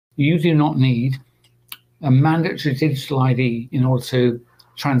you do not need a mandatory digital ID in order to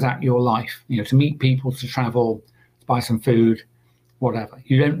transact your life, to meet people, to travel, to buy some food, whatever.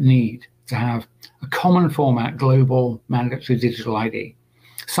 You don't need to have a common format, global, mandatory digital ID.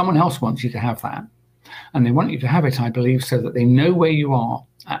 Someone else wants you to have that. And they want you to have it, I believe, so that they know where you are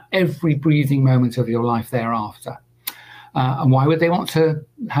at every breathing moment of your life thereafter. And why would they want to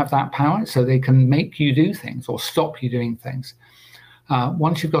have that power? So they can make you do things or stop you doing things.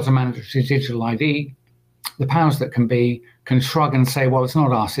 Once you've got a mandatory digital ID, the powers that can shrug and say, well, it's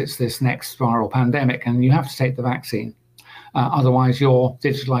not us, it's this next viral pandemic, and you have to take the vaccine. Otherwise, your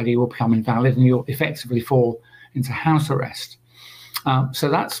digital ID will become invalid and you'll effectively fall into house arrest. So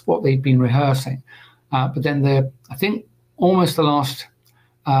that's what they've been rehearsing. But then I think almost the last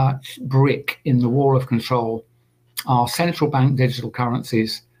brick in the wall of control are central bank digital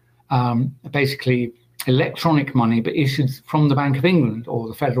currencies, basically electronic money, but issued from the Bank of England or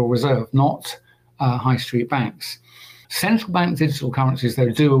the Federal Reserve, not high street banks. Central bank digital currencies, though,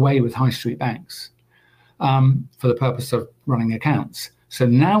 do away with high street banks for the purpose of running accounts. So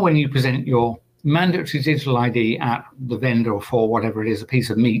now when you present your mandatory digital ID at the vendor for whatever it is, a piece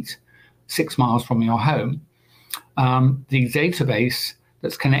of meat, 6 miles from your home, the database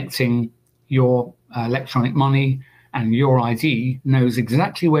that's connecting your electronic money and your ID knows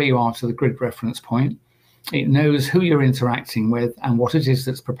exactly where you are to the grid reference point. It knows who you're interacting with and what it is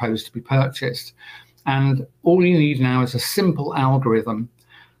that's proposed to be purchased. And all you need now is a simple algorithm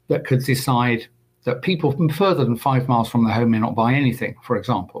that could decide that people from further than 5 miles from their home may not buy anything, for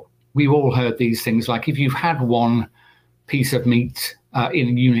example. We've all heard these things, like if you've had one piece of meat in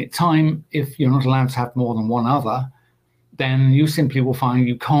a unit time, if you're not allowed to have more than one other, then you simply will find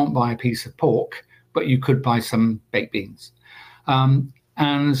you can't buy a piece of pork, but you could buy some baked beans. And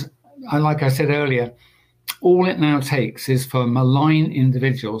like I said earlier, all it now takes is for malign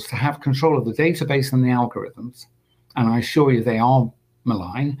individuals to have control of the database and the algorithms. And I assure you they are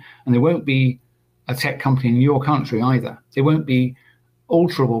malign, and they won't be a tech company in your country either. They won't be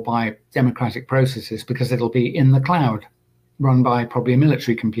alterable by democratic processes because it'll be in the cloud, run by probably a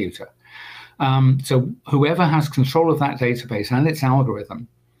military computer. So whoever has control of that database and its algorithm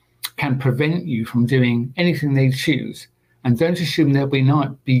can prevent you from doing anything they choose. And don't assume they'll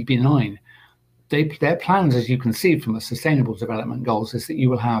be benign. Their plans, as you can see from the Sustainable Development Goals, is that you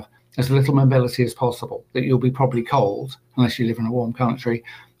will have as little mobility as possible, that you'll be probably cold unless you live in a warm country,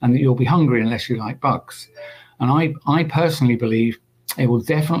 and that you'll be hungry unless you like bugs. And I personally believe it will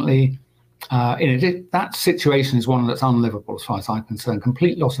definitely, that situation is one that's unlivable as far as I'm concerned.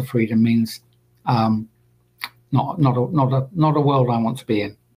 Complete loss of freedom means not a world I want to be in.